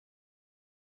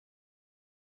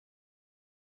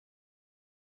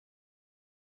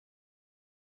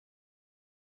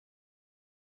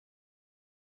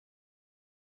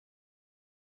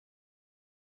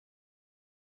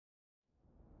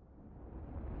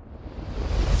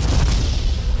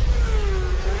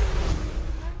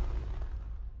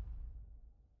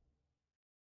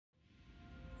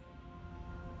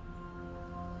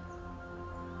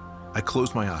I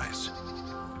close my eyes.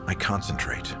 I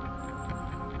concentrate.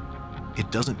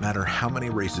 It doesn't matter how many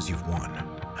races you've won,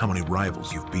 how many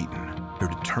rivals you've beaten, your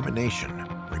determination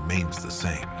remains the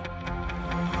same.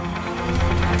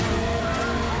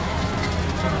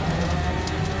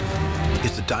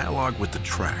 It's a dialogue with the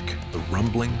track, the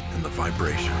rumbling and the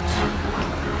vibrations.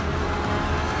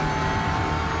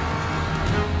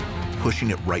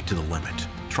 Pushing it right to the limit,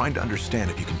 trying to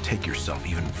understand if you can take yourself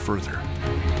even further.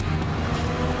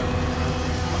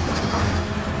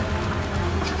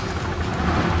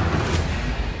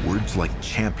 Words like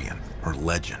champion or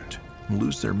legend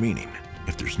lose their meaning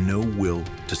if there's no will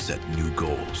to set new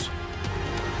goals.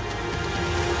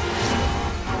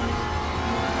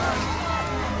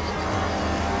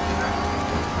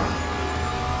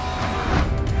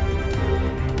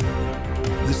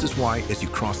 This is why, as you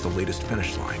cross the latest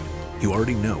finish line, you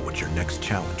already know what your next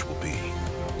challenge will be.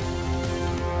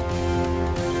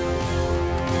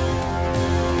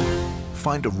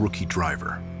 Find a rookie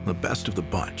driver, the best of the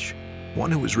bunch, one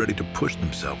who is ready to push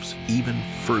themselves even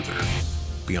further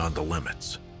beyond the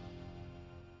limits.